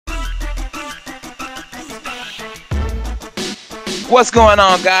What's going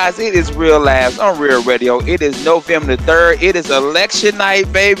on, guys? It is Real Labs on Real Radio. It is November the 3rd. It is election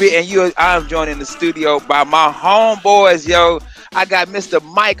night, baby. And I'm joined in the studio by my homeboys, yo. I got Mr.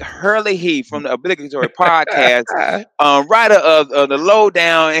 Mike Hurley from the Obligatory Podcast, writer of the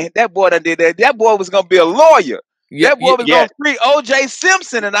Lowdown. And that boy that did that. That boy was going to be a lawyer. That boy was going to free O.J.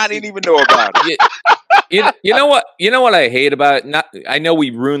 Simpson, and I didn't even know about it. You know what? You know what I hate about it? I know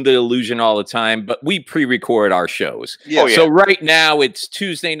we ruin the illusion all the time, but we pre-record our shows. Yeah. So right now it's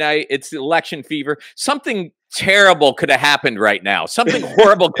Tuesday night. It's election fever. Something terrible could have happened right now. Something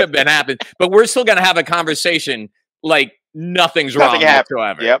horrible could have been happened, but we're still going to have a conversation like nothing's wrong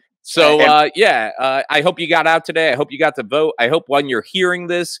whatsoever. Yep. So I hope you got out today. I hope you got to vote. I hope when you're hearing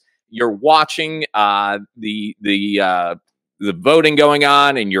this, you're watching the voting going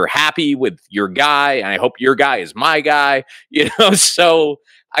on and you're happy with your guy, and I hope your guy is my guy, so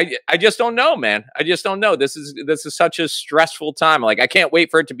I just don't know, man. I just don't know. This is such a stressful time. Like, I can't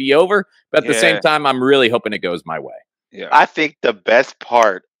wait for it to be over, but at the same time, I'm really hoping it goes my way. Yeah. I think the best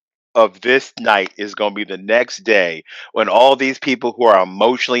part of this night is going to be the next day when all these people who are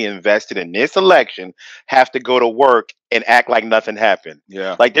emotionally invested in this election have to go to work and act like nothing happened.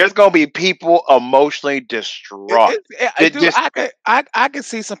 Yeah. Like, there's going to be people emotionally distraught. I can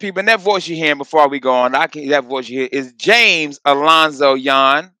see some people, and that voice you hear before we go on, that voice you hear is James Alonzo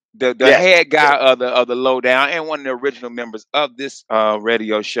Yan, the head guy of the Lowdown and one of the original members of this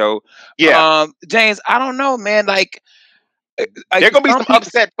radio show. Yeah. James, I don't know, man, like, there are going to be some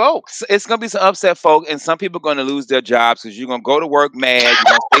upset folks. It's going to be some upset folk, and some people are going to lose their jobs because you're going to go to work mad. You're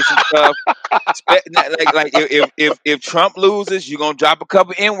going to say some stuff. If Trump loses, you're going to drop a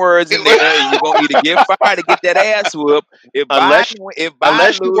couple N-words in there, and you're going to either get fired or get that ass whooped. Unless you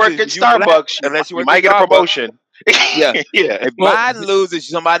work at Starbucks, you might get a promotion. Yeah. If Biden loses,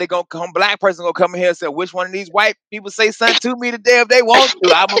 somebody black person gonna come in here and say, which one of these white people say something to me today if they want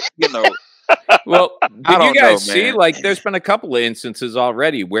to? Well, did you guys see, like, there's been a couple of instances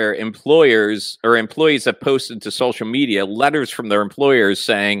already where employers or employees have posted to social media letters from their employers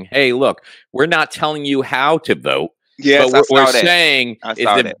saying, hey, look, we're not telling you how to vote. Yes, but what we're saying is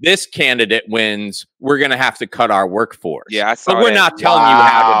if this candidate wins, we're going to have to cut our workforce. Yeah, I saw But we're not telling you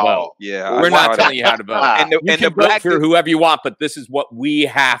how to vote. Yeah, we're not telling you how to vote. And you can vote for whoever you want, but this is what we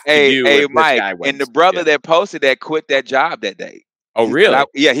have to do. Hey, Mike, and the brother that posted that quit that job that day. Oh, really?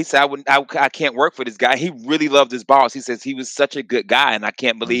 He said, I can't work for this guy. He really loved his boss. He says he was such a good guy, and I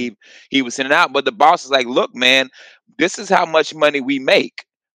can't believe he was sending out. But the boss is like, look, man, this is how much money we make.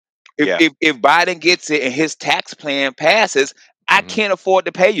 If Biden gets it and his tax plan passes, I can't afford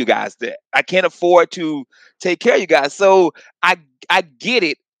to pay you guys that. I can't afford to take care of you guys. So I get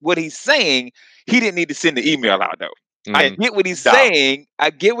it, what he's saying. He didn't need to send the email out, though. I get what he's saying.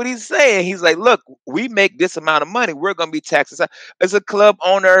 He's like, look, we make this amount of money. We're going to be taxed. As a club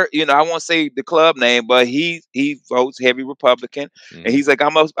owner, I won't say the club name, but he votes heavy Republican. And he's like,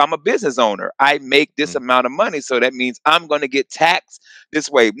 I'm a business owner. I make this amount of money. So that means I'm going to get taxed this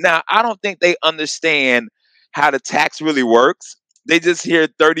way. Now, I don't think they understand how the tax really works. They just hear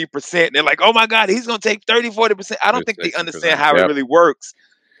 30%. And they're like, oh, my God, he's going to take 30, 40%. I don't think they understand how it really works.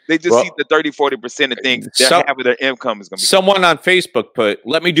 They just see the 30, 40% and think half of their income is going to be. Someone on Facebook put,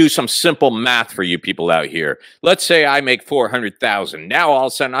 let me do some simple math for you people out here. Let's say I make $400,000. Now all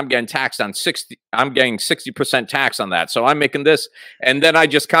of a sudden I'm getting taxed on 60. I'm getting 60% tax on that. So I'm making this. And then I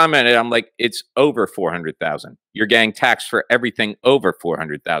just commented, I'm like, it's over 400,000. You're getting taxed for everything over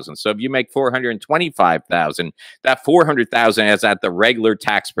 400,000. So if you make 425,000, that 400,000 is at the regular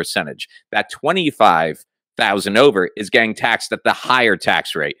tax percentage. That 25,000 over is getting taxed at the higher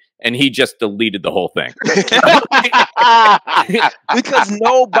tax rate, and he just deleted the whole thing because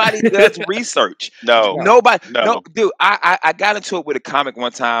nobody does research. Nobody. No, dude. I got into it with a comic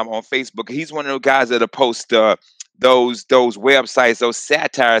one time on Facebook. He's one of those guys that post those websites, those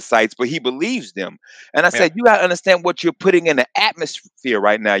satire sites, but he believes them. And I said, you got to understand what you're putting in the atmosphere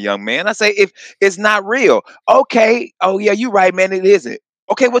right now, young man. I say, if it's not real, okay. Oh yeah, you're right, man. It isn't.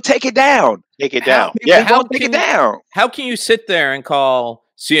 Okay, well, take it down. Take it down. Take it down. How can you sit there and call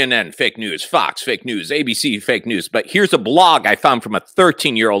CNN fake news, Fox fake news, ABC fake news? But here's a blog I found from a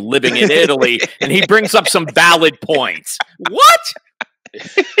 13-year-old living in Italy, and he brings up some valid points. What?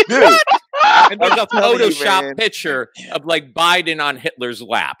 What? And there's a Photoshop picture of like Biden on Hitler's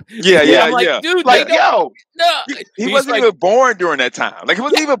lap. I'm like, dude, like, no. He wasn't even born during that time. Like, he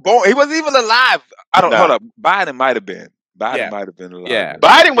wasn't even born. He wasn't even alive. Hold up. Biden might have been. Biden might have been alive.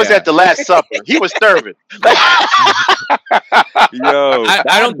 Biden was at the Last Supper. He was serving. Yo,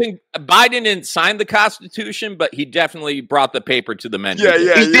 I don't think Biden didn't sign the Constitution, but he definitely brought the paper to the men. Yeah.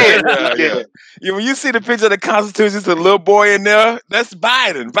 He did. Yeah, when you see the picture of the Constitution, it's a little boy in there. That's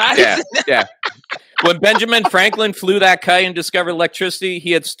Biden. Yeah. When Benjamin Franklin flew that kite and discovered electricity,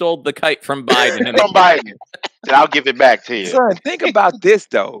 he had stole the kite from Biden. From Biden. And I'll give it back to you. Son, think about this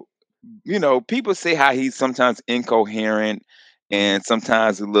though. You know, people say how he's sometimes incoherent and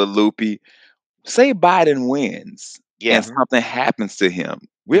sometimes a little loopy. Say Biden wins and something happens to him.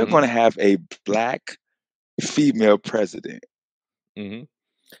 We're going to have a black female president. Think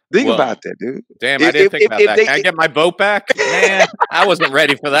about that, dude. Damn, I didn't think about that. Can I get my vote back? Man, I wasn't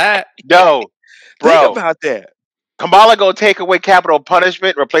ready for that. No, bro. Think about that. Kamala gonna take away capital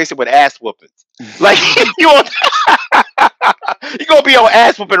punishment, replace it with ass whoopings. Like you gonna be on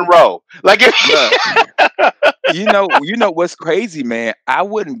ass whooping row. Like you know what's crazy, man? I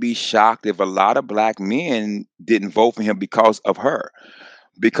wouldn't be shocked if a lot of black men didn't vote for him because of her.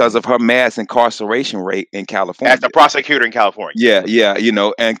 Because of her mass incarceration rate in California. As the prosecutor in California. Yeah, you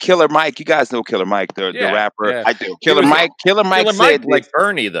know, and Killer Mike, you guys know Killer Mike, the rapper. Yeah. I do. Killer Mike said like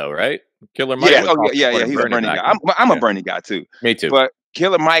Bernie though, right? Killer Mike. Yeah, he's a Bernie guy. I'm a Bernie guy too. Me too. But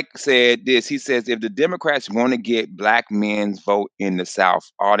Killer Mike said this. He says if the Democrats want to get black men's vote in the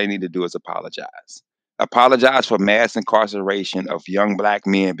South, all they need to do is apologize. Apologize for mass incarceration of young black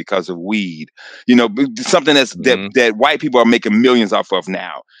men because of weed. You know, something that white people are making millions off of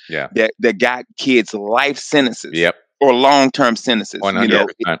now. Yeah. That got kids life sentences. Yep. Or long-term sentences. 100%. You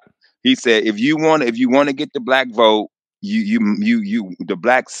know, he said if you want to get the black vote, the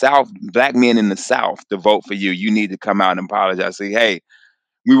black men in the South to vote for you, you need to come out and apologize. Say, hey,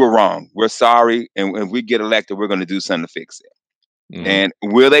 we were wrong. We're sorry. And if we get elected, we're going to do something to fix it. And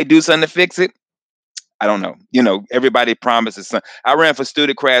will they do something to fix it? I don't know. You know, everybody promises something. I ran for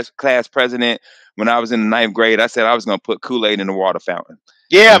student class president when I was in the 9th grade. I said I was going to put Kool-Aid in the water fountain.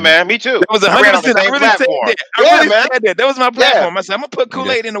 Yeah, man, me too. That was 100%. I really said that. That was my platform. I said, I'm going to put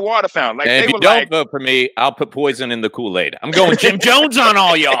Kool-Aid in the water fountain. Like, and if you don't vote for me, I'll put poison in the Kool-Aid. I'm going Jim Jones on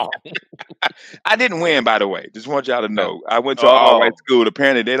all y'all. I didn't win, by the way. Just want y'all to know. I went to an all-white school.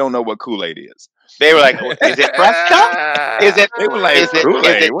 Apparently, they don't know what Kool-Aid is. They were like, is it Fresca? Is it? They were like, is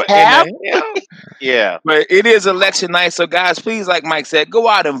it Tab? Yeah. But it is election night. So, guys, please, like Mike said, go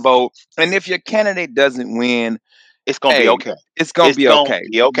out and vote. And if your candidate doesn't win, it's going to be okay. It's going to be okay.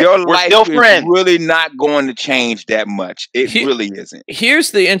 Your life is really not going to change that much. It really isn't.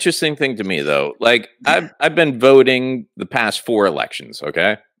 Here's the interesting thing to me, though. Like, I've been voting the past 4 elections,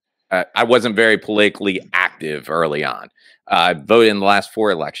 okay? I wasn't very politically active early on. I voted in the last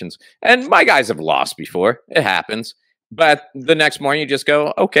 4 elections, and my guys have lost before. It happens. But the next morning, you just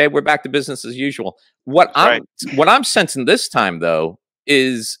go, okay, we're back to business as usual. What I'm sensing this time, though,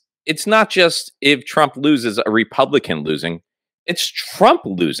 is it's not just if Trump loses, a Republican losing. It's Trump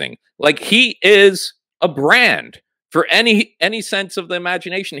losing. Like, he is a brand. For any sense of the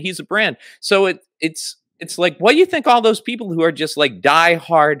imagination, he's a brand. So it's like, what do you think all those people who are just like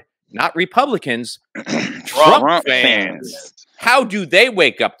diehard, not Republicans, Trump fans, how do they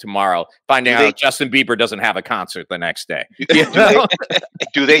wake up tomorrow finding out Justin Bieber doesn't have a concert the next day?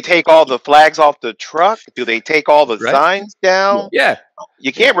 Do they take all the flags off the truck? Do they take all the signs down? Yeah.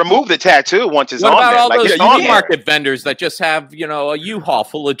 You can't remove the tattoo once it's on there. What about all those market vendors that just have, a U-Haul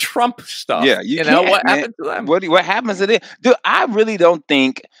full of Trump stuff? Yeah, you know what happens to them? What happens to them? Dude, I really don't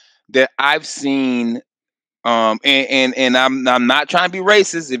think that I've seen and I'm not trying to be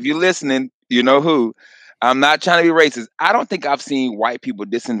racist. If you're listening, you know who. I'm not trying to be racist. I don't think I've seen white people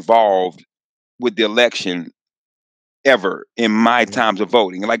disinvolved with the election ever in my times of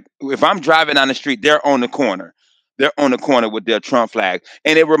voting. Like, if I'm driving down the street, they're on the corner. They're on the corner with their Trump flag.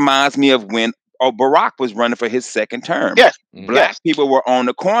 And it reminds me of when Barack was running for his second term. Yes. Black people were on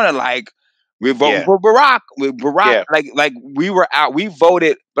the corner like, we're voting for Barack. Like we were out. We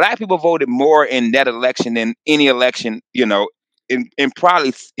voted. Black people voted more in that election than any election, in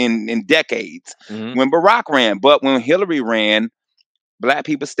probably in decades when Barack ran. But when Hillary ran, black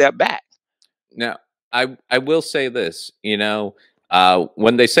people stepped back. Now, I will say this,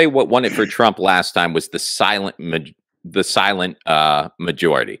 when they say what won it for Trump last time was the silent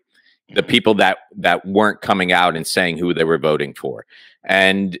majority, the people that weren't coming out and saying who they were voting for.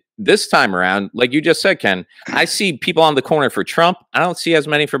 And this time around, like you just said, Ken, I see people on the corner for Trump. I don't see as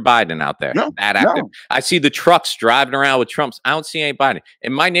many for Biden out there. That active. I see the trucks driving around with Trumps. I don't see any Biden.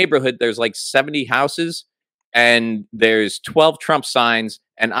 In my neighborhood, there's like 70 houses and there's 12 Trump signs,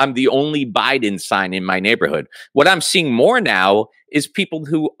 and I'm the only Biden sign in my neighborhood. What I'm seeing more now is people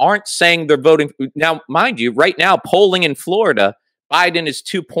who aren't saying they're voting. Now, mind you, right now, polling in Florida, Biden is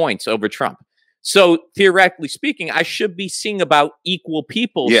 2 points over Trump. So theoretically speaking, I should be seeing about equal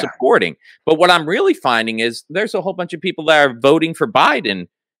people supporting. But what I'm really finding is there's a whole bunch of people that are voting for Biden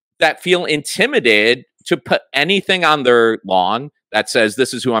that feel intimidated to put anything on their lawn that says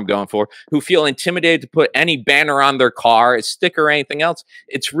this is who I'm going for, who feel intimidated to put any banner on their car, a sticker, or anything else.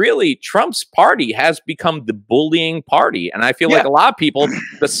 It's really Trump's party has become the bullying party. And I feel like a lot of people,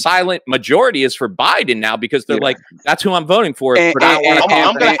 the silent majority is for Biden now because they're like, that's who I'm voting for. But I don't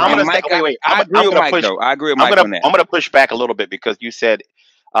want to I'm going to push back a little bit because you said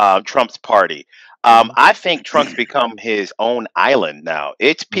Trump's party. I think Trump's become his own island now.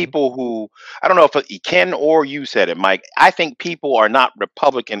 It's people who, I don't know if Ken or you said it, Mike. I think people are not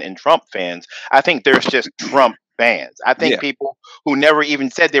Republican and Trump fans. I think there's just Trump fans. I think people who never even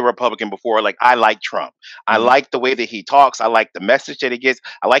said they were Republican before, like, I like Trump. I like the way that he talks. I like the message that he gets.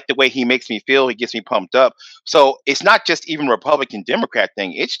 I like the way he makes me feel. He gets me pumped up. So it's not just even Republican Democrat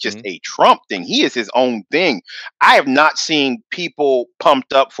thing. It's just a Trump thing. He is his own thing. I have not seen people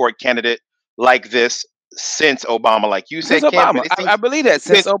pumped up for a candidate like this since Obama, like you said, Obama. I believe that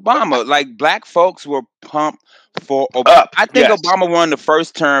since Obama, like black folks were pumped for Obama. I think Obama won the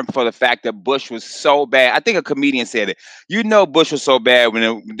first term for the fact that Bush was so bad. I think a comedian said it. You know, Bush was so bad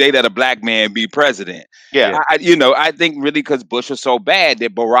when they let a black man be president. Yeah, I think really because Bush was so bad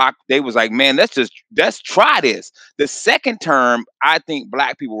that Barack, they was like, man, let's try this. The second term, I think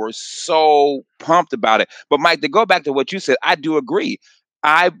black people were so pumped about it. But Mike, to go back to what you said, I do agree.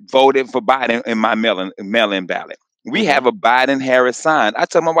 I voted for Biden in my mail-in ballot. We have a Biden-Harris sign. I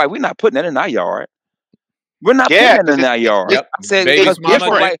tell my wife, we're not putting that in our yard. We're not putting it in our yard. I said because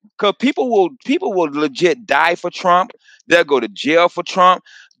people will legit die for Trump. They'll go to jail for Trump.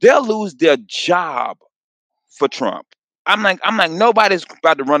 They'll lose their job for Trump. I'm like, nobody's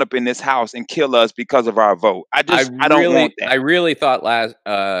about to run up in this house and kill us because of our vote. I don't want that. I really thought last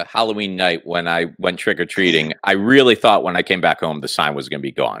Halloween night when I went trick-or-treating, I really thought when I came back home, the sign was going to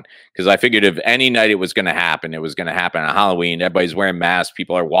be gone. Because I figured if any night it was going to happen on Halloween. Everybody's wearing masks.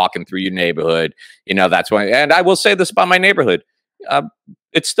 People are walking through your neighborhood. That's why. And I will say this about my neighborhood.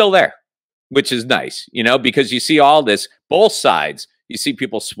 It's still there, which is nice, because you see all this, both sides. You see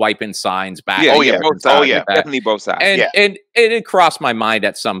people swiping signs back. Both sides. Definitely both sides. And it crossed my mind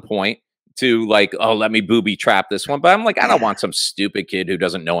at some point to like, oh, let me booby trap this one. But I'm like, I don't want some stupid kid who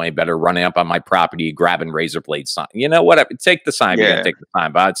doesn't know any better running up on my property, grabbing razor blade sign. Whatever. Take the sign. You're gonna take the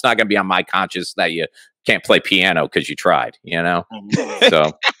sign, but it's not gonna be on my conscience that you can't play piano because you tried.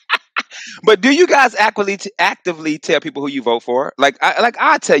 So. But do you guys actively tell people who you vote for?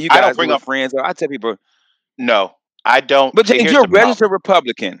 I tell you guys, I don't bring up friends. Or I tell people, no. I don't. But James, you're a registered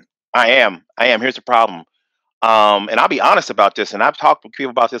Republican. I am. Here's the problem. And I'll be honest about this, and I've talked with people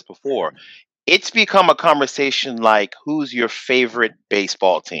about this before. It's become a conversation like, who's your favorite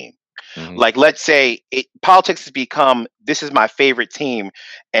baseball team? Like, let's say politics has become, this is my favorite team,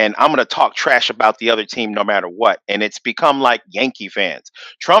 and I'm going to talk trash about the other team no matter what. And it's become like Yankee fans.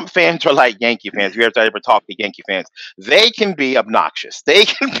 Trump fans are like Yankee fans. If you ever talk to Yankee fans, they can be obnoxious. They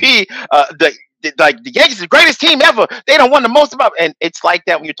can be the Yankees are the greatest team ever. They don't won the most about, and it's like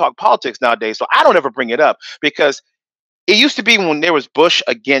that when you talk politics nowadays. So I don't ever bring it up because it used to be when there was Bush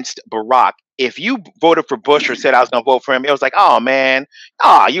against Barack. If you voted for Bush or said I was going to vote for him, it was like, oh man,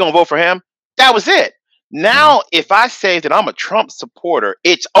 you going to vote for him? That was it. Now, if I say that I'm a Trump supporter,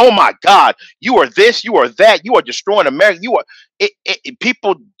 it's, oh my God, you are this, you are that, you are destroying America. You are.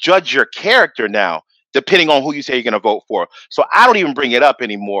 People judge your character now, depending on who you say you're going to vote for. So I don't even bring it up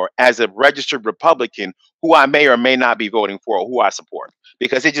anymore as a registered Republican who I may or may not be voting for or who I support,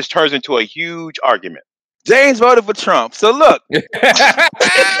 because it just turns into a huge argument. James voted for Trump. So look.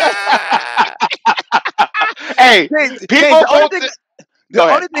 Hey, people. The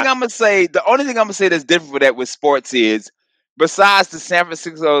only thing I'm gonna say that's different for that with sports is, besides the San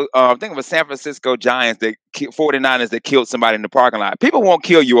Francisco, think of a San Francisco Giants, 49ers that killed somebody in the parking lot. People won't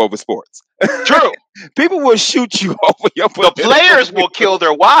kill you over sports. True. People will shoot you over your. The players will kill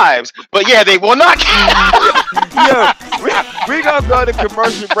their wives, but yeah, they will not. We're gonna go to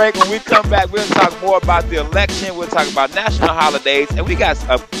commercial break. When we come back, we'll talk more about the election. We'll talk about national holidays, and we got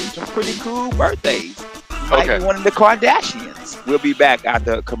some pretty cool birthdays. Might be one of the Kardashians. We'll be back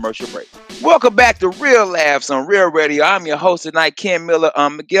after a commercial break. Welcome back to Real Laughs on Real Radio. I'm your host tonight, Ken Miller.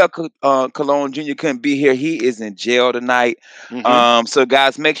 Miguel Colon Jr. couldn't be here. He is in jail tonight. So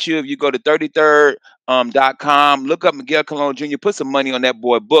guys, make sure if you go to 33rd.com, look up Miguel Colon Jr. Put some money on that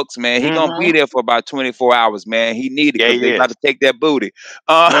boy books, man. He's gonna be there for about 24 hours, man. He needed it because they're about to take that booty.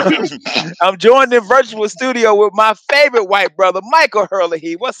 I'm joined in virtual studio with my favorite white brother, Michael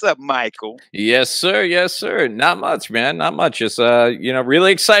Hurley. What's up, Michael? Yes, sir. Yes, sir. Not much, man. Not much. It's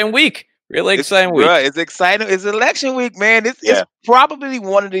really exciting week. Really exciting week. It's exciting. It's election week, man. It's probably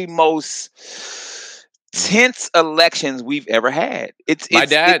one of the most tense elections we've ever had. It's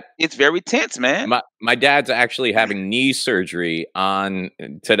very tense, man. My dad's actually having knee surgery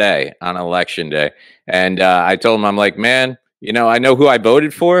today on election day, and I told him, I'm like, man, you know, I know who I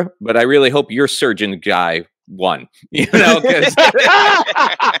voted for, but I really hope your surgeon guy won. You know, because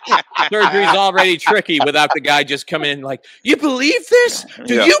surgery's already tricky without the guy just coming in like, you believe this?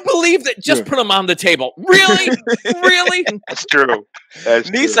 Do you believe that? Just put him on the table. Really? Really? That's true.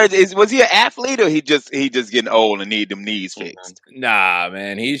 Knee surgery. Was he an athlete, or he just getting old and need them knees fixed? Nah,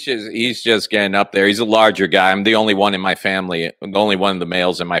 man. He's just getting up there. He's a larger guy. I'm the only one in my family, the only one of the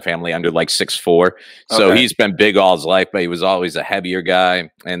males in my family under like 6'4". So he's been big all his life, but he was always a heavier guy.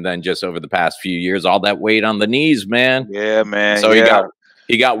 And then just over the past few years, all that weight on the knees, man. Yeah, man. So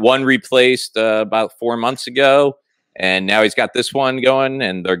he got one replaced about 4 months ago. And now he's got this one going,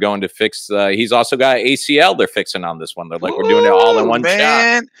 and they're going to fix. He's also got ACL. They're fixing on this one. They're like, we're doing it all in one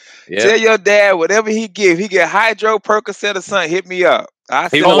shot. Yeah. Tell your dad whatever he get hydro, Percocet, or something. Hit me up.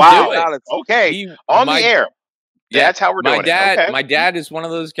 He won't do it. Okay, on the air. Yeah, that's how we're doing it. My dad is one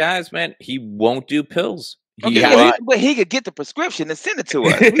of those guys, man. He won't do pills. But he could get the prescription and send it to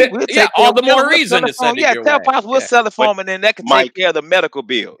us. We'll take all the more reason to send it your tell way. Pops we'll sell it for him, and then that can take care of the medical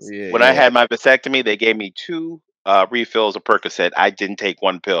bills. When I had my vasectomy, they gave me 2 refills of Percocet. I didn't take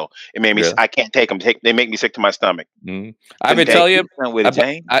 1 pill. It made me. I can't take them. They make me sick to my stomach. I ever tell you?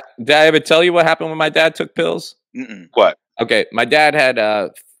 Did I ever tell you what happened when my dad took pills? What? Okay, my dad had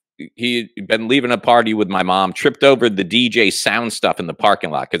he'd been leaving a party with my mom, tripped over the DJ sound stuff in the parking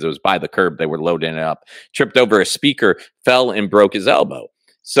lot because it was by the curb. They were loading it up. Tripped over a speaker, fell and broke his elbow.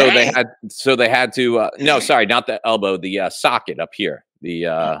 So they had to. No, sorry, not the elbow. The socket up here.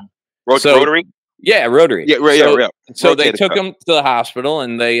 The rotary. Yeah, rotary. Yeah. So they took him to the hospital,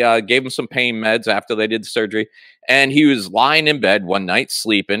 and they gave him some pain meds after they did the surgery. And he was lying in bed one night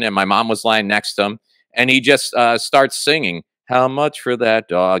sleeping, and my mom was lying next to him, and he just starts singing, "How much for that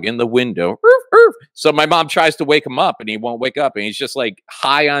dog in the window?" So my mom tries to wake him up, and he won't wake up, and he's just like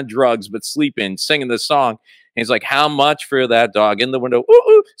high on drugs but sleeping, singing this song. And he's like, "How much for that dog in the window?" Ooh,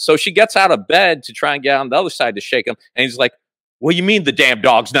 ooh. So she gets out of bed to try and get on the other side to shake him, and he's like, "What do you mean the damn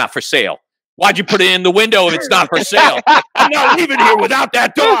dog's not for sale? Why'd you put it in the window if it's not for sale? I'm not leaving here without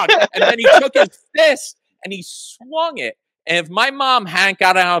that dog." And then he took his fist and he swung it. And if my mom hadn't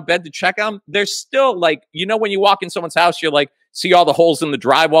got out of bed to check on him, there's still like, you know, when you walk in someone's house, you're like, see all the holes in the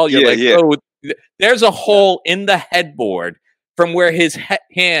drywall? You're oh, there's a hole in the headboard from where his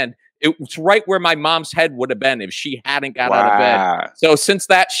hand, it's right where my mom's head would have been if she hadn't got out of bed. So since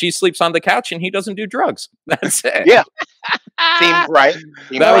that, she sleeps on the couch and he doesn't do drugs. That's it. Yeah. Seems right.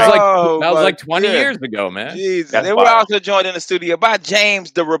 That was like 20 years ago, man. Jesus. And we're also joined in the studio by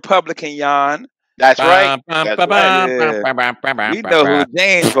James, the Republican Yon. That's right. We know who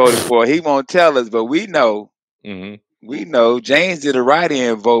James voted for. He won't tell us, but we know. We know James did a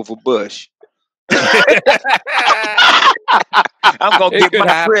write-in vote for Bush. I'm gonna get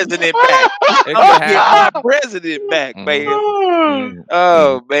my president back. I'm gonna get my president back, man.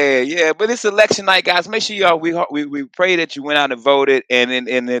 Oh man, yeah. But it's election night, guys. Make sure y'all we pray that you went out and voted. And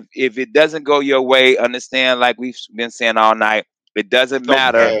if it doesn't go your way, understand, like we've been saying all night, it doesn't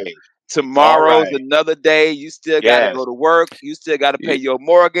matter. Okay. Tomorrow's another day. You still got to go to work. You still got to pay your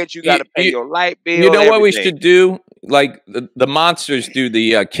mortgage. You got to pay your light bill. You know what we should do? Like the monsters do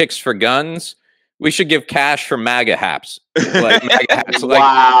the kicks for guns. We should give cash for MAGA hats. Like MAGA hats.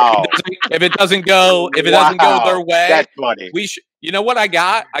 Wow. If it doesn't go their way, that's funny. We should. You know what I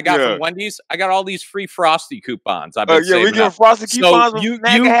got? I got from Wendy's. I got all these free Frosty coupons. I've been saving we give Frosty coupons with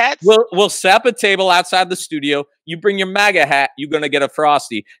MAGA hats. We'll set up a table outside the studio. You bring your MAGA hat, you're gonna get a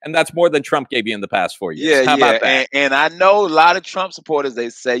Frosty, and that's more than Trump gave you in the past 4 years. How about that? And I know a lot of Trump supporters. They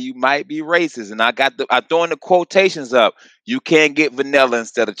say you might be racist, and I'm throwing the quotations up. You can't get vanilla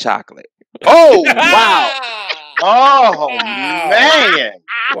instead of chocolate. Oh wow! Oh man!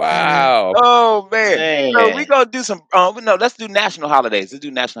 Wow! Oh man! So we gonna do some. No, let's do national holidays. Let's do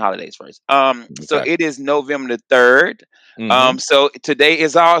national holidays first. So it is November the 3rd. So today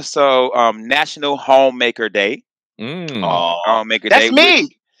is also National Homemaker Day. Homemaker Day. That's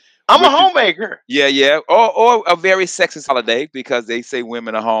me. I'm a homemaker. Yeah. Or a very sexist holiday because they say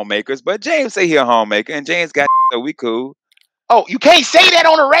women are homemakers. But James say he a homemaker, and James got so we cool. Oh, you can't say that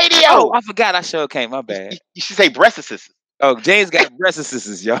on the radio. Oh, I forgot. I sure came. My bad. You should say breastises. Oh, James got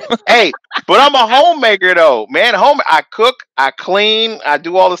breastises, yo. Hey, but I'm a homemaker though, man. I cook, I clean, I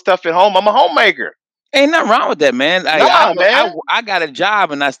do all the stuff at home. I'm a homemaker. Ain't nothing wrong with that, man. I got a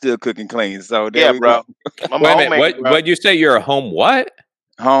job and I still cook and clean. So yeah, bro. I'm a homemaker, bro. What'd you say? You're a home what?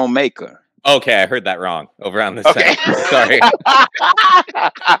 Homemaker. Okay, I heard that wrong. Over on this Okay. side. Sorry.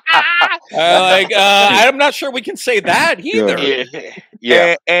 I'm not sure we can say that either.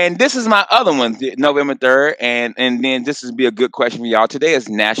 Yeah. And this is my other one, November 3rd. And then this would be a good question for y'all. Today is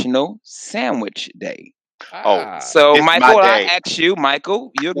National Sandwich Day. So It's Michael, my I day. ask you,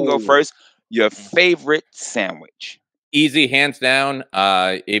 Michael, you can go Ooh. first. Your favorite sandwich? Easy, hands down.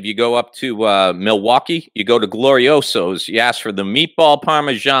 If you go up to Milwaukee, you go to Glorioso's. You ask for the meatball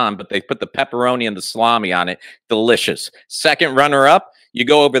parmesan, but they put the pepperoni and the salami on it. Delicious. Second runner-up, you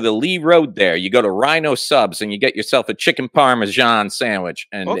go over the Lee Road there. You go to Rhino Subs, and you get yourself a chicken parmesan sandwich,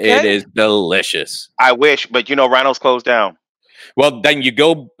 and it is delicious. I wish, but you know, Rhino's closed down. Well, then you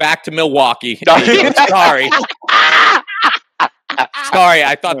go back to Milwaukee. And you go, sorry. Sorry,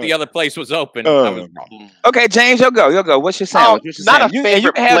 I thought the other place was open. I was wrong. Okay, James, you'll go. What's your sandwich? What's your not sandwich? a favorite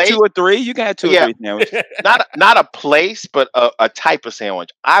you can have place. 2 or 3. You can have 2 or 3 sandwiches. Not a place, but a type of sandwich.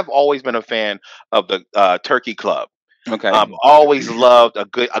 I've always been a fan of the Turkey Club. Okay. Always loved a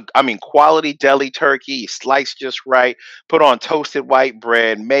good, quality deli turkey, sliced just right, put on toasted white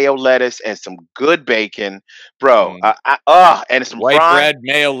bread, mayo, lettuce, and some good bacon, bro. And some white fries. bread,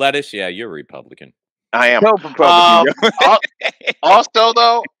 mayo, lettuce. Yeah, you're a Republican. I am. No Republican. Also,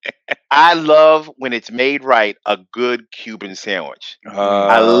 though, I love when it's made right. A good Cuban sandwich.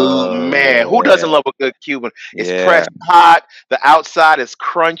 Man, who doesn't love a good Cuban? It's fresh, hot. The outside is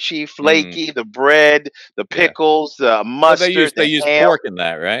crunchy, flaky. The bread, the pickles, the mustard. They use ham. pork in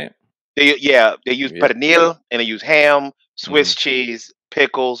that, right? They use pernil and they use ham, Swiss cheese,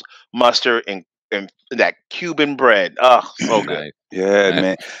 pickles, mustard, and that Cuban bread. Oh, so good. Nice. Yeah,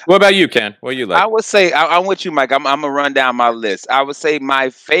 man. What about you, Ken? What do you like? I would say I'm with you, Mike. I'm gonna run down my list. I would say my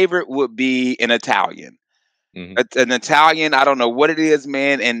favorite would be an Italian. An Italian. I don't know what it is,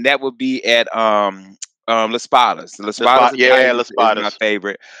 man, and that would be at La Spada's. La Spada's is my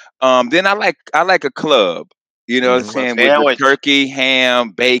favorite. Then I like a club. You know what I'm saying? With the turkey,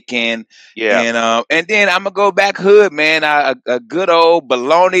 ham, bacon. Yeah. And then I'm gonna go back hood, man. A good old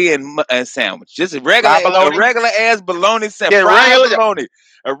bologna and sandwich. Just a regular ass bologna sandwich. Fried bologna.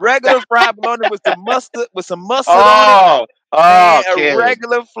 A regular fried bologna with some mustard on it. A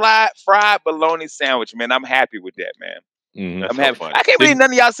regular fried bologna sandwich, man. I'm happy with that, man. I'm happy. I can't believe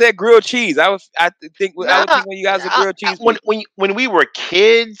none of y'all said grilled cheese. I would think when you guys said grilled cheese. When we were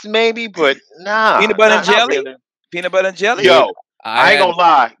kids, maybe, but nah. Peanut butter and jelly. Really. Peanut butter and jelly. Yo, I ain't gonna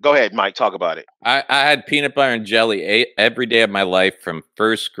lie. Go ahead, Mike. Talk about it. I had peanut butter and jelly every day of my life from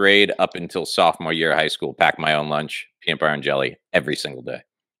first grade up until sophomore year of high school. Pack my own lunch, peanut butter and jelly every single day.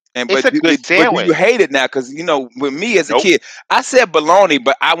 It's a good sandwich. But you hate it now because, you know, with me as a kid, I said bologna,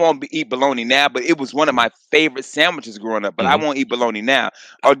 but I won't eat bologna now. But it was one of my favorite sandwiches growing up. But I won't eat bologna now.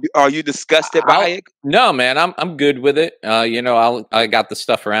 Are you disgusted by it? No, man. I'm good with it. You know, I got the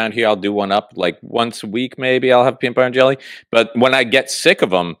stuff around here. I'll do one up like once a week, maybe. I'll have peanut butter and jelly. But when I get sick of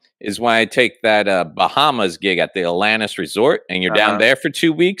them is when I take that Bahamas gig at the Atlantis Resort, and you're down there for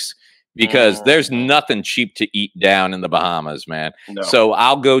 2 weeks. Because there's nothing cheap to eat down in the Bahamas, man. No. So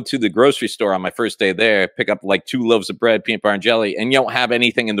I'll go to the grocery store on my first day there, pick up like 2 loaves of bread, peanut butter and jelly, and you don't have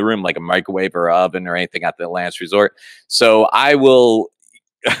anything in the room like a microwave or oven or anything at the Atlantis Resort. So I will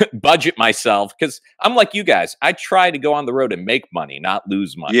budget myself because I'm like you guys. I try to go on the road and make money, not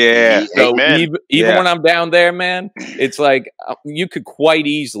lose money. Yeah. So even when I'm down there, man, it's like you could quite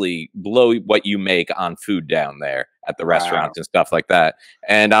easily blow what you make on food down there at the restaurants and stuff like that.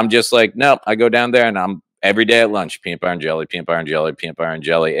 And I'm just like, nope, I go down there and I'm every day at lunch, peanut butter and jelly, peanut butter and jelly, peanut butter and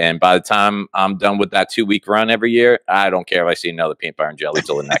jelly. And by the time I'm done with that 2-week run every year, I don't care if I see another peanut butter and jelly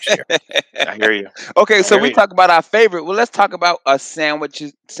till the next year. I hear you. Okay, so we talk about our favorite. Well, let's talk about a sandwich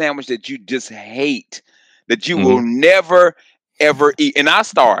that you just hate, that you will never, ever eat. And I'll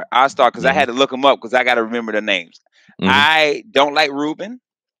start because I had to look them up because I got to remember the names. I don't like Reuben.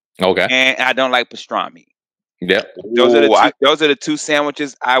 Okay. And I don't like pastrami. Yep. Those are the 2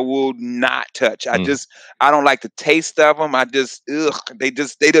 sandwiches I will not touch. I don't like the taste of them. They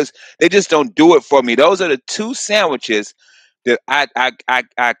just don't do it for me. Those are the 2 sandwiches that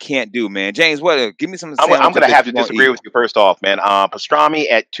I can't do, man. James, give me some. I'm gonna have to disagree with you first off, man.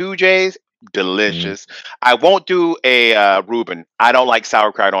 Pastrami at 2J's, delicious. I won't do a Reuben. I don't like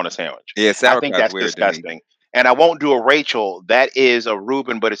sauerkraut on a sandwich. Yeah, sauerkraut. I think that's disgusting. And I won't do a Rachel. That is a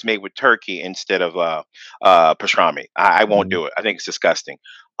Reuben, but it's made with turkey instead of pastrami. I won't do it. I think it's disgusting.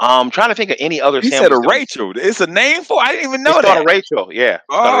 I'm trying to think of any other. You said a Rachel. It's a name for? I didn't even know that. It's called a Rachel. Yeah.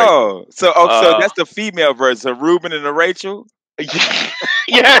 Oh, so that's the female version. A Reuben and a Rachel.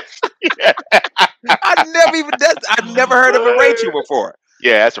 Yes. I've never heard of a Rachel before.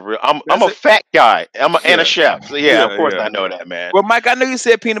 Yeah, that's a real. I'm That's a it. fat guy. And a Yeah. chef. So yeah, of course I know that, man. Well, Mike, I know you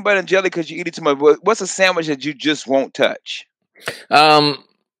said peanut butter and jelly because you eat it too much. What's a sandwich that you just won't touch?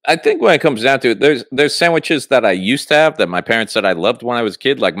 I think when it comes down to it, there's sandwiches that I used to have that my parents said I loved when I was a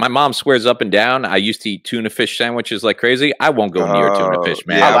kid. Like my mom swears up and down I used to eat tuna fish sandwiches like crazy. I won't go near tuna fish,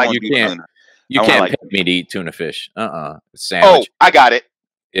 man. Yeah, I like won't you do can't tuna. you I won't can't like pay me to eat tuna fish. Oh, Sandwich. I got it.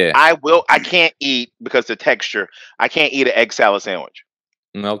 Yeah. I can't eat because the texture. I can't eat an egg salad sandwich.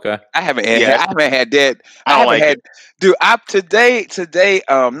 Okay. I haven't Yes. had that. I don't like it. Dude, not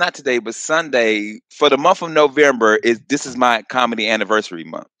today, but Sunday for the month of November this is my comedy anniversary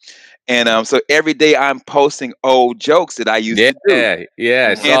month. And so every day I'm posting old jokes that I used to do. Yeah,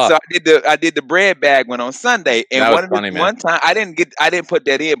 I And saw. so I did the bread bag one on Sunday. And That was funny, man. one time I didn't put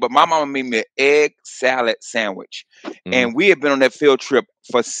that in, but my mama made me an egg salad sandwich. And we had been on that field trip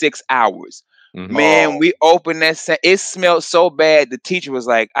for 6 hours. Man, we opened that. It smelled so bad. The teacher was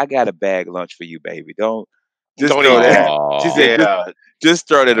like, "I got a bag lunch for you, baby. Don't Don't throw eat that." that. She said, Yeah. just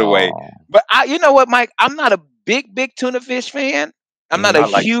throw it away." Oh. But you know what, Mike? I'm not a big tuna fish fan. I'm not a I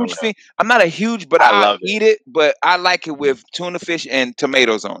like huge tuna. fan. I'm not a huge, but I I love it. eat it. But I like it with tuna fish and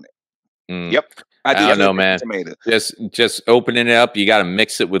tomatoes on it. Yep. I do I don't know, tuna fish man. and tomatoes. Just opening it up, you got to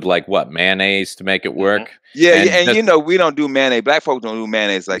mix it with like what, mayonnaise to make it work. Yeah, And and you know we don't do mayonnaise. Black folks don't do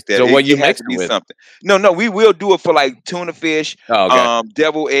mayonnaise like that. So what you it has mix to it be with? something. No, we will do it for like tuna fish, Oh, okay.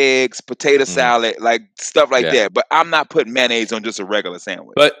 deviled eggs, potato salad, like stuff like Yeah. that. But I'm not putting mayonnaise on just a regular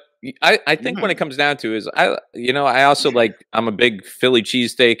sandwich. But I think when it comes down to is I also like I'm a big Philly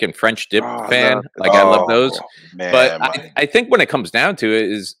cheesesteak and French dip fan. I love those. Man, But I think when it comes down to it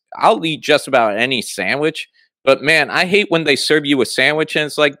is I'll eat just about any sandwich. But man, I hate when they serve you a sandwich and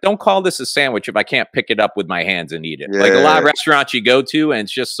it's like, don't call this a sandwich if I can't pick it up with my hands and eat it. Like a lot of restaurants you go to and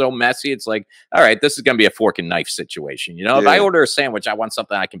it's just so messy. It's like, all right, this is going to be a fork and knife situation. You know, if I order a sandwich, I want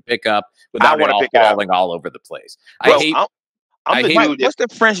something I can pick up without it all falling all over the place. Well, I'm the dude. What's the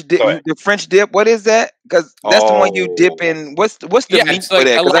French dip? The French dip. What is that? Because that's the one you dip in. What's the meat for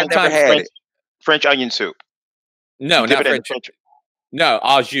that? Because I never had it. French onion soup. No, not French. No,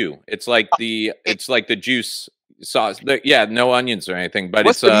 au jus. It's like the juice sauce. No onions or anything. But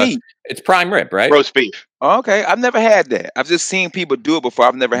what's the meat? It's prime rib, right? Roast beef. Oh, okay, I've never had that. I've just seen people do it before.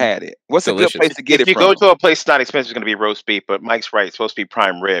 I've never had it. What's delicious. A good place to get it from? If you go to a place that's not expensive, it's going to be roast beef. But Mike's right; it's supposed to be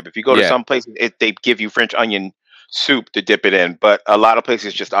prime rib. If you go to some places, they give you French onion soup to dip it in. But a lot of places,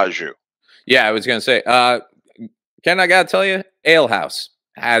 it's just au jus. Yeah, I was going to say, Ken, I got to tell you, Ale House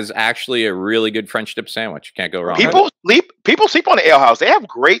has actually a really good French dip sandwich. Can't go wrong. People sleep on the Ale House. They have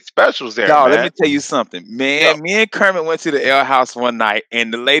great specials there. No, let me tell you something, man. Me and Kermit went to the Ale House one night,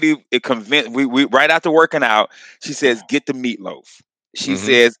 and the lady convinced we right after working out. She says, "Get the meatloaf." She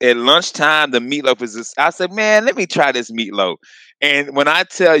says at lunchtime the meatloaf is this. I said, "Man, let me try this meatloaf." And when I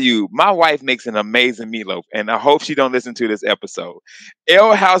tell you, my wife makes an amazing meatloaf, and I hope she don't listen to this episode.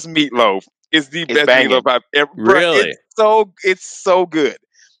 Ale House meatloaf is the best meatloaf I've ever. Really? It's so good.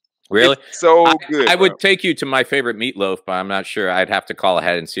 Really? It's so good. I would take you to my favorite meatloaf, but I'm not sure. I'd have to call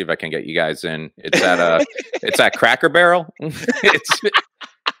ahead and see if I can get you guys in. It's at it's at Cracker Barrel.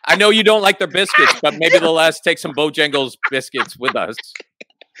 I know you don't like their biscuits, but maybe they'll let us take some Bojangles biscuits with us.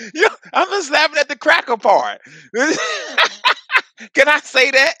 Yeah, I'm just laughing at the cracker part. Can I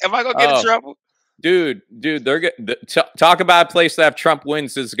say that? Am I gonna get in trouble? Dude, they're good. Talk about a place that if Trump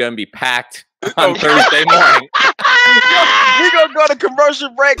wins, this is gonna be packed on Thursday morning. We're gonna go to commercial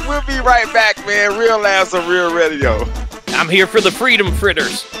break. We'll be right back, man. Real Laughs on Real Radio. I'm here for the freedom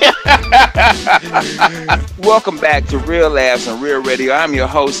fritters. Welcome back to Real Laughs on Real Radio. I'm your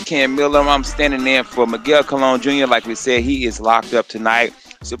host, Ken Miller. I'm standing in for Miguel Colon Jr. Like we said, he is locked up tonight.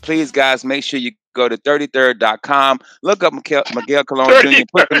 So please, guys, make sure you go to 33rd.com. Look up Miguel Colon Jr.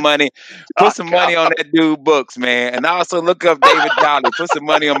 Put some money on that dude books, man. And also look up David Jolly. Put some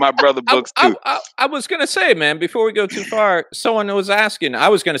money on my brother books too. I was gonna say, man, before we go too far, someone was asking. I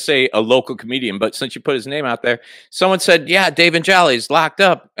was gonna say a local comedian, but since you put his name out there, someone said, "Yeah, David Jolly's locked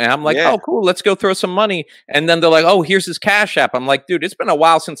up," and I'm like, "Oh, cool. Let's go throw some money." And then they're like, "Oh, here's his Cash App." I'm like, "Dude, it's been a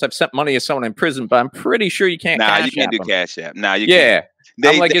while since I've sent money to someone in prison, but I'm pretty sure you can't." Nah, you can't do Cash App. Nah, you can't.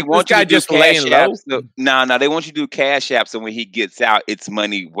 I'm like, is this guy just laying low? No, they want you to do Cash App, so when he gets out, it's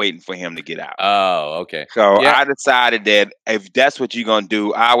money waiting for him to get out. Oh, okay. So I decided that if that's what you're gonna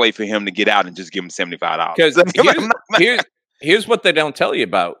do, I'll wait for him to get out and just give him $75. Because here's what they don't tell you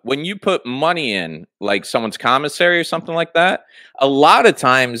about. When you put money in, like someone's commissary or something like that, a lot of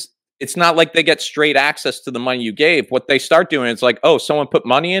times it's not like they get straight access to the money you gave. What they start doing is like, oh, someone put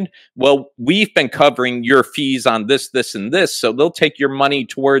money in. Well, we've been covering your fees on this, this, and this. So they'll take your money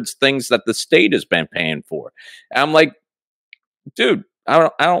towards things that the state has been paying for. And I'm like, dude,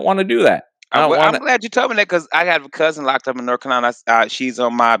 I don't want to do that. I'm glad you told me that because I have a cousin locked up in North Carolina. She's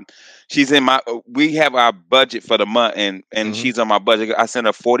in my. We have our budget for the month, and she's on my budget. I send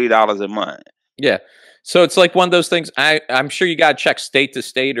her $40 a month. Yeah. So it's like one of those things. I'm sure you got to check state to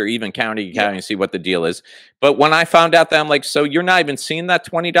state or even county to county and see what the deal is. But when I found out that, I'm like, so you're not even seeing that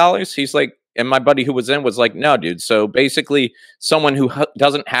 $20? He's like, and my buddy who was in was like, no, dude. So basically, someone who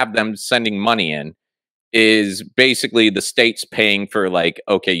doesn't have them sending money in is basically the state's paying for, like,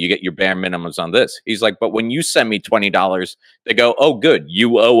 okay, you get your bare minimums on this. He's like, but when you send me $20, they go, oh, good,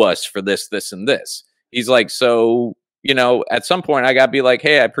 you owe us for this, this, and this. He's like, so, you know, at some point I gotta be like,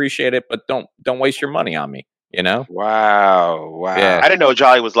 hey, I appreciate it, but don't waste your money on me, you know? Wow. Yeah. I didn't know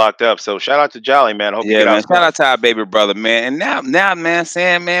Jolly was locked up, so shout out to Jolly, man. Hope you get out. Shout out to our baby brother, man. And now, man,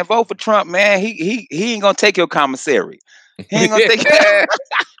 saying, man, vote for Trump, man. He ain't gonna take your commissary. He ain't gonna take.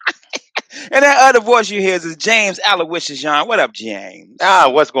 And that other voice you hear is James Aloysius John. What up, James?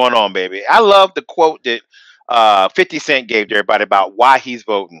 What's going on, baby? I love the quote that 50 Cent gave to everybody about why he's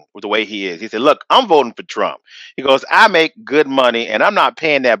voting the way he is. He said, look, I'm voting for Trump. He goes, I make good money and I'm not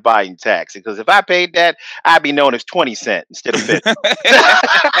paying that Biden tax, because if I paid that, I'd be known as 20 Cent instead of 50.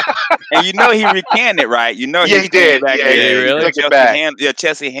 And you know he recanted, right? You know he did. Back Really?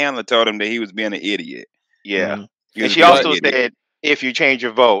 Chelsea Handler told him that he was being an idiot. Yeah. And she also said, if you change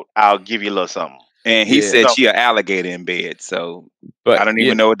your vote, I'll give you a little something. And he said she an alligator in bed. So I don't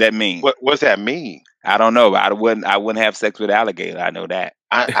even know what that means. What's that mean? I don't know. I wouldn't have sex with alligator. I know that.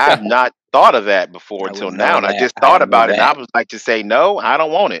 I've not thought of that before until now. And I just thought about it. And I was like to say, no, I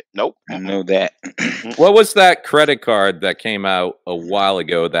don't want it. Nope. I know that. What was that credit card that came out a while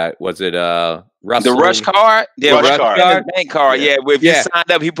ago? Was it Russell? The Rush card? Yeah, Rush card. Bank card. Yeah. If you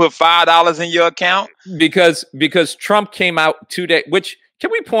signed up, he put $5 in your account. Because Trump came out 2 days, which,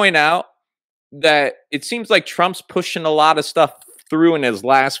 can we point out that it seems like Trump's pushing a lot of stuff through in his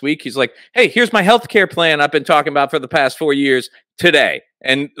last week. He's like, hey, here's my healthcare plan I've been talking about for the past 4 years today.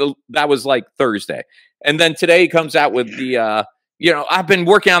 And that was like Thursday. And then today he comes out with the, I've been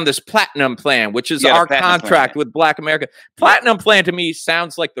working on this platinum plan, which is our contract with Black America. Platinum plan to me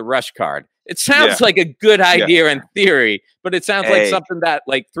sounds like the Rush card. It sounds like a good idea in theory, but it sounds like something that,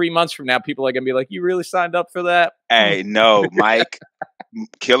 like, 3 months from now, people are going to be like, you really signed up for that? Hey, no, Mike.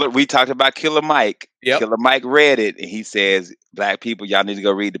 We talked about Killer Mike. Yep. Killer Mike read it, and he says, Black people, y'all need to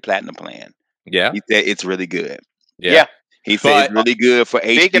go read the Platinum Plan. Yeah. He said it's really good. Yeah. He said it's really good for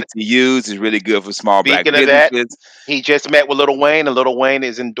HBCUs. It's really good for small Black businesses. That, he just met with Lil Wayne, and Lil Wayne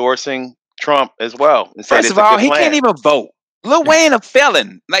is endorsing Trump as well. First of all, he can't even vote. Lil Wayne a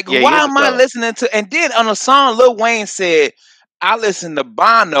felon. Like, why am I listening to? And then on a song, Lil Wayne said, I listen to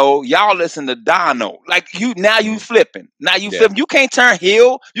Bono, y'all listen to Dono. Like, you flipping. Now you flipping. You can't turn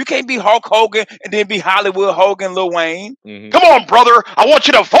heel. You can't be Hulk Hogan and then be Hollywood Hogan, Lil Wayne. Come on, brother. I want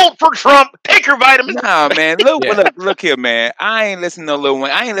you to vote for Trump. Take your vitamins. Nah, man. Look here, man. I ain't listening to Lil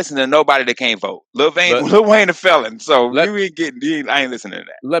Wayne. I ain't listening to nobody that can't vote. Lil Wayne a felon. So I ain't listening to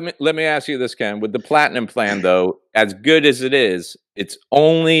that. Let me ask you this, Ken. With the Platinum Plan, though, as good as it is, it's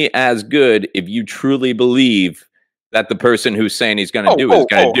only as good if you truly believe that the person who's saying he's going to do it is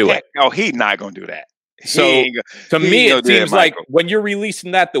going to do it. Oh, he's not going to do that. So to me, it seems like when you're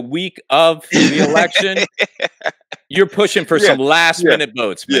releasing that the week of the election, you're pushing for some last minute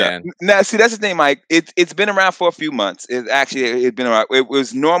votes, man. Now, see, that's the thing, Mike. It's been around for a few months. It's been around. It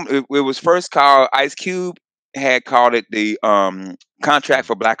was normal. It was first called Ice Cube had called it the Contract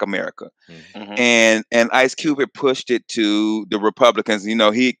for Black America, and Ice Cube had pushed it to the Republicans. You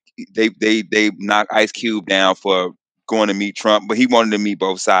know, they knocked Ice Cube down for going to meet Trump, but he wanted to meet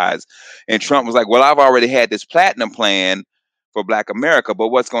both sides. And Trump was like, well, I've already had this platinum plan for Black America, but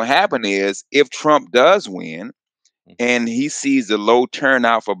what's going to happen is if Trump does win and he sees the low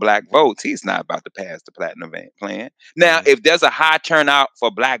turnout for Black votes, he's not about to pass the platinum plan. Now, if there's a high turnout for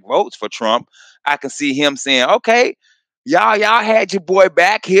Black votes for Trump, I can see him saying, okay, y'all had your boy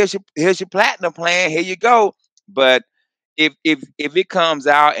back. Here's your platinum plan. Here you go. But if it comes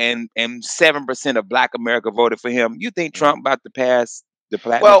out and 7% of Black America voted for him, you think Trump about to pass the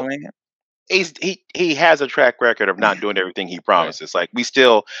platinum plan? He has a track record of not doing everything he promises. Like, we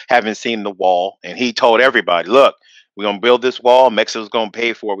still haven't seen the wall, and he told everybody, look, we're going to build this wall. Mexico's going to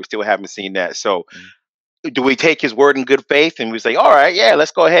pay for it. We still haven't seen that. So do we take his word in good faith and we say, all right, yeah,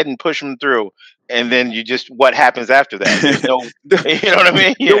 let's go ahead and push him through? And then what happens after that? There's no, you know what I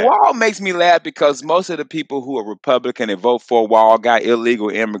mean? The wall makes me laugh because most of the people who are Republican and vote for a wall got illegal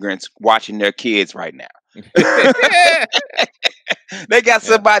immigrants watching their kids right now. They got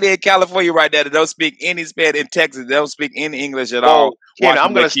somebody in California right now that don't speak any Spanish, in Texas, they don't speak any English at all. Ken,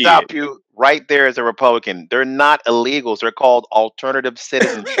 I'm going to stop you right there as a Republican. They're not illegals. They're called alternative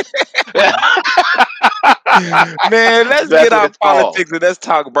citizenship. Man, let's That's get what off it's called. politics and let's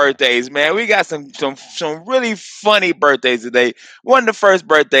talk birthdays, man. We got some really funny birthdays today. One of the first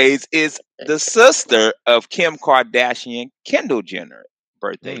birthdays is the sister of Kim Kardashian, Kendall Jenner.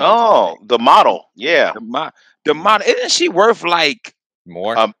 Birthday. Oh, the model. Yeah. The model. Isn't she worth like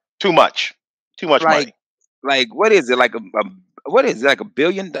more? Too much. Too much money. Like what is it? Like what is it? Like $1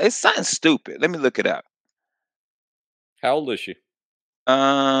 billion? It's something stupid. Let me look it up. How old is she? She's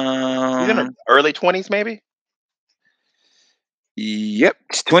in her early 20s, maybe. Yep,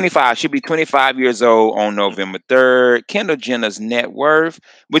 25. She'll be 25 years old on November 3rd. Kendall Jenner's net worth,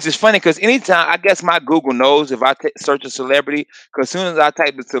 which is funny because anytime, I guess my Google knows if I search a celebrity, because as soon as I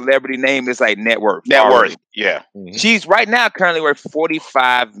type the celebrity name, it's like net worth. Net worth, yeah. She's right now currently worth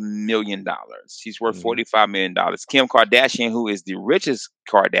 $45 million. She's worth $45 million. Kim Kardashian, who is the richest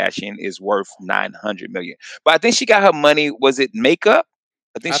Kardashian, is worth $900 million. But I think she got her money, was it makeup?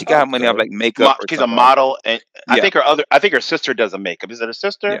 I think she got her money off like makeup. She's a model, and I think her sister does a makeup. Is it her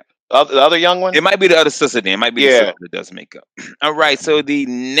sister? Yeah. The other young one? It might be the other sister then. It might be the sister that does makeup. All right. So the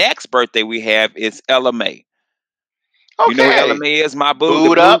next birthday we have is Ella May. Okay. You know who Ella May is? My boo.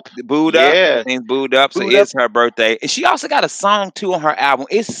 Booed up. Booed up. Her name's Booed Up. So it's her birthday. And she also got a song too on her album.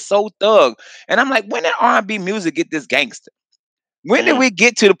 It's so thug. And I'm like, when did R&B music get this gangster? When did we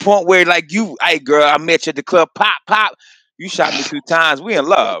get to the point where like you, hey girl, I met you at the club, pop. You shot me 2 times. We in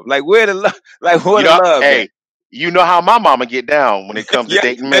love. Like where the love? Like where the love? Hey, you know how my mama get down when it comes to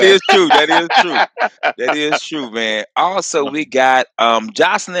dating men. That is true. That is true. That is true, man. Also, we got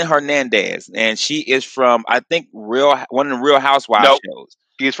Jocelyn Hernandez, and she is from one of the Real Housewives shows.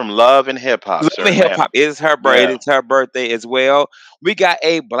 She's from Love and Hip Hop. Love and Hip Hop is her birthday. Yeah. It's her birthday as well. We got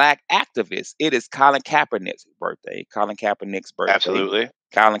a black activist. It is Colin Kaepernick's birthday. Colin Kaepernick's birthday. Absolutely.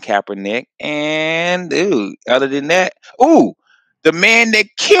 Colin Kaepernick. And dude, other than that, the man that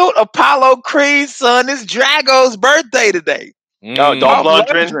killed Apollo Creed's son is Drago's birthday today. Dolph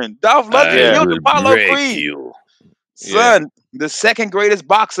Lundgren. Dolph Lundgren killed Apollo Creed. Son, the second greatest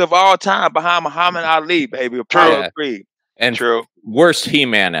boxer of all time behind Muhammad Ali, baby. Apollo Creed. And worst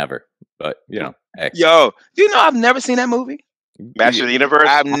He-Man ever. But, Yo, do you know I've never seen that movie? Master of the Universe?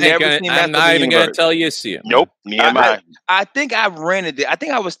 I've never seen Master of the Universe. I'm not even going to tell you to see it. Nope. I think I rented it. I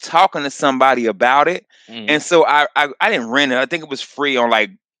think I was talking to somebody about it. And so I didn't rent it. I think it was free on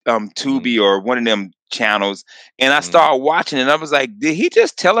like Tubi or one of them channels. And I started watching it and I was like, did he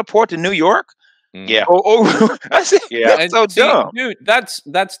just teleport to New York? Yeah. I said, that's so dumb. Dude, that's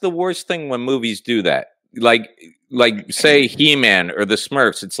the worst thing when movies do that. Like say He-Man or the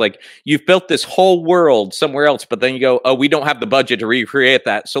Smurfs, it's like you've built this whole world somewhere else, but then you go, oh, we don't have the budget to recreate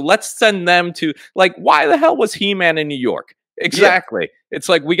that. So let's send them to why the hell was He-Man in New York? Exactly. Yeah. It's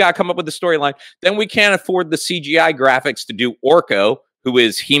like we got to come up with the storyline. Then we can't afford the CGI graphics to do Orko, who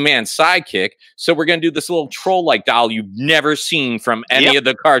is He-Man's sidekick. So we're going to do this little troll-like doll you've never seen from any of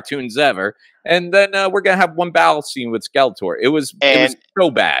the cartoons ever. And then we're going to have one battle scene with Skeletor. It was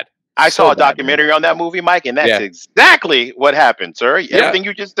so bad. I saw a documentary on that movie, Mike, and that's exactly what happened, sir. Everything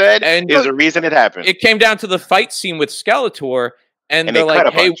you just said is the reason it happened. It came down to the fight scene with Skeletor, and they're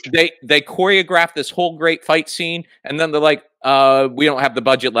like, hey, they choreographed this whole great fight scene, and then they're like, we don't have the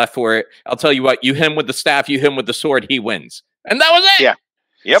budget left for it. I'll tell you what, you hit him with the staff, you hit him with the sword, he wins. And that was it. Yeah.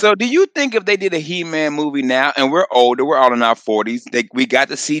 Yep. So do you think if they did a He-Man movie now, and we're older, we're all in our 40s, we got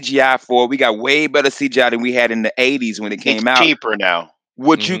the CGI for it, we got way better CGI than we had in the 80s when it came out. It's cheaper now.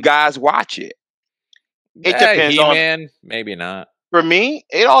 Would you guys watch it? It depends He-Man, maybe not. For me,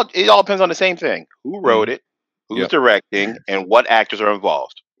 it all depends on the same thing: who wrote it, who's directing, and what actors are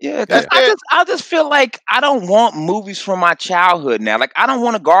involved. Yeah, because I just feel like I don't want movies from my childhood now. Like I don't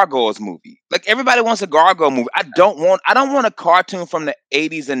want a Gargoyles movie. Like everybody wants a Gargoyle movie. I don't want a cartoon from the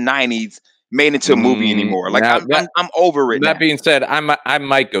 80s and 90s made into a movie anymore. Like I'm over it. That being said, I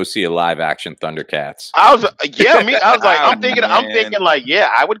might go see a live action Thundercats. I was I'm thinking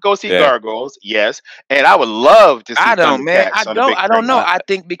I would go see Gargoyles, yes, and I would love to see I don't know. I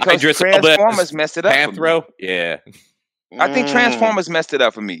think because Transformers messed it up. Panthro, yeah. I think Transformers messed it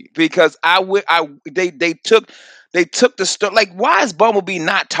up for me because they took the story. Like, why is Bumblebee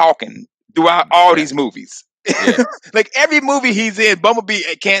not talking throughout all these movies? Yeah. Like every movie he's in, Bumblebee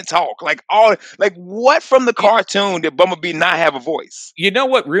can't talk. Like what from the cartoon did Bumblebee not have a voice? You know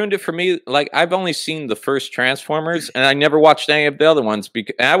what ruined it for me? Like I've only seen the first Transformers, and I never watched any of the other ones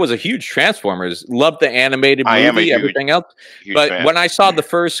because I was a huge Transformers. Loved the animated movie, everything else. But when I saw the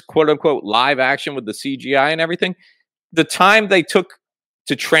first quote unquote live action with the CGI and everything, the time they took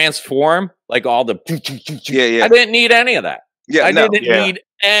to transform, like all the I didn't need any of that. Yeah, I didn't need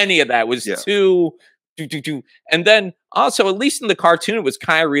any of that. It was too. And then also, at least in the cartoon, it was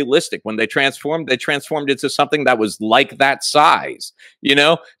kind of realistic. When they transformed into something that was like that size, you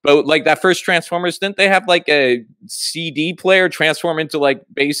know? But like that first Transformers, didn't they have like a CD player transform into like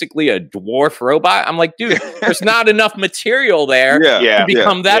basically a dwarf robot? I'm like, dude, there's not enough material there to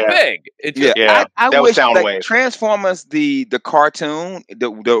become that big. It just, I wish like Transformers, the cartoon,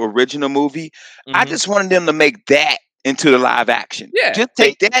 the original movie, I just wanted them to make that into the live action. Yeah. Just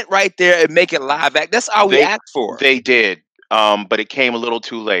take that right there and make it live act. That's all we asked for. They did. But it came a little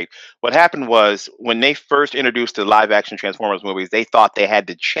too late. What happened was when they first introduced the live action Transformers movies, they thought they had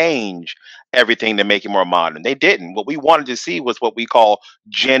to change everything to make it more modern. They didn't. What we wanted to see was what we call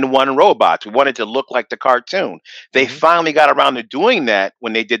Gen 1 robots. We wanted to look like the cartoon. They finally got around to doing that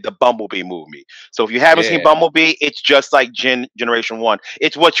when they did the Bumblebee movie. So if you haven't seen Bumblebee, it's just like Generation 1.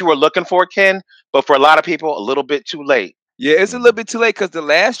 It's what you were looking for, Ken, but for a lot of people, a little bit too late. Yeah, it's a little bit too late because the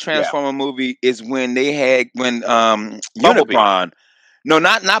last Transformer movie is when they had Unicron. No,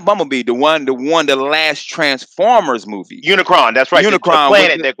 not Bumblebee. The last Transformers movie. Unicron, that's right. Unicron, the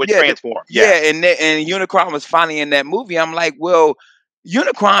planet that would transform. And Unicron was finally in that movie. I'm like, well,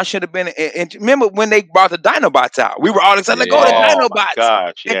 Unicron should have been. And remember when they brought the Dinobots out? We were all excited, like, oh, the Dinobots.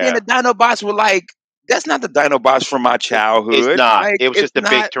 Gosh, and then the Dinobots were like, that's not the Dinobots from my childhood. It's not. Like, it was just a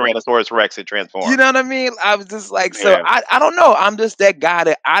big Tyrannosaurus Rex that transformed. You know what I mean? I was just like, so I don't know. I'm just that guy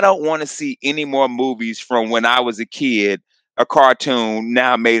that I don't want to see any more movies from when I was a kid, a cartoon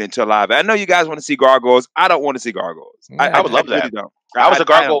now made into live. I know you guys want to see Gargoyles. I don't want to see Gargoyles. I would love that. Really don't. I was a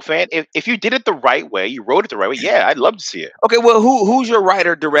Gargoyle fan. If you did it the right way, you wrote it the right way, I'd love to see it. Okay, well, who's your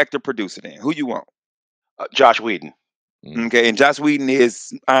writer, director, producer then? Who you want? Josh Whedon. Okay, and Josh Whedon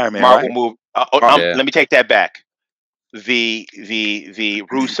is Iron Man, Marvel right? movie. Let me take that back. The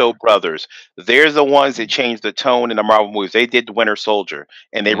Russo brothers. They're the ones that changed the tone in the Marvel movies. They did the Winter Soldier,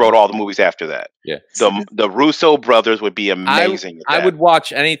 and they wrote all the movies after that. Yeah, the Russo brothers would be amazing. I would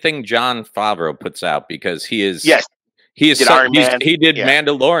watch anything Jon Favreau puts out because he is. Yes, he did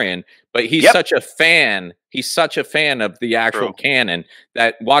Mandalorian, but he's such a fan. He's such a fan of the actual canon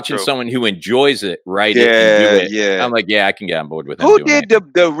that watching someone who enjoys it write it and do it. I'm like, I can get on board with him. Who did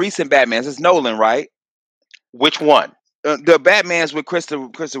the recent Batmans? It's Nolan, right? Which one? The Batmans with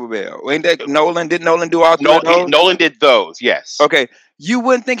Christopher Bale. Ain't that Nolan? Did Nolan do all three of those? Nolan did those, yes. Okay. You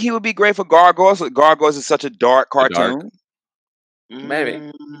wouldn't think he would be great for Gargoyles? Gargoyles is such a dark cartoon. Maybe.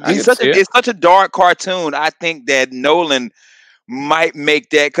 It's such a dark cartoon. I think that Nolan might make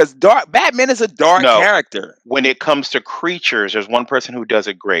that because Batman is a dark character. When it comes to creatures, there's one person who does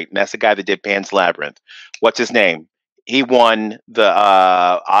it great, and that's the guy that did Pan's Labyrinth. What's his name? He won the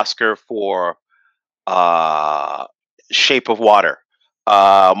Oscar for Shape of Water.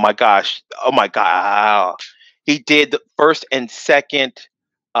 My gosh. Oh my God. He did the first and second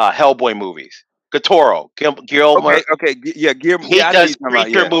Hellboy movies. Gilmore. Okay, yeah, Gilmore. He does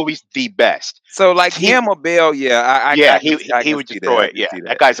creature movies the best. So like him or Bale, he would destroy it. Yeah,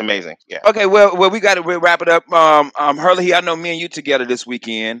 that guy's amazing. Yeah. Okay, well, we got to wrap it up. Hurley, I know me and you together this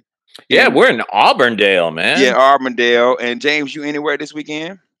weekend. Yeah, we're in Auburndale, man. Yeah, Auburndale. And James, you anywhere this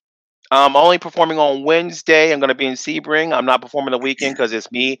weekend? I'm only performing on Wednesday. I'm going to be in Sebring. I'm not performing the weekend because it's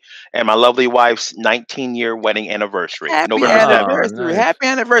me and my lovely wife's 19-year wedding anniversary. Happy anniversary! Happy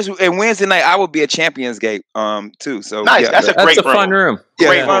anniversary! And Wednesday night I will be at Champions Gate too. So nice. That's a great fun room. Yeah,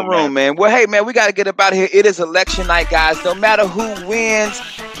 great fun room, man. Well, hey, man, we got to get up out of here. It is election night, guys. No matter who wins,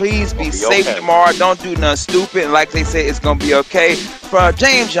 please be safe tomorrow. Don't do nothing stupid. And like they say, it's going to be okay. For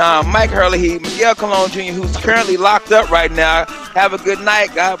James John, Mike Hurley, Miguel Colon Jr., who's currently locked up right now, have a good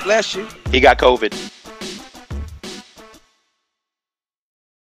night. God bless you. He got COVID.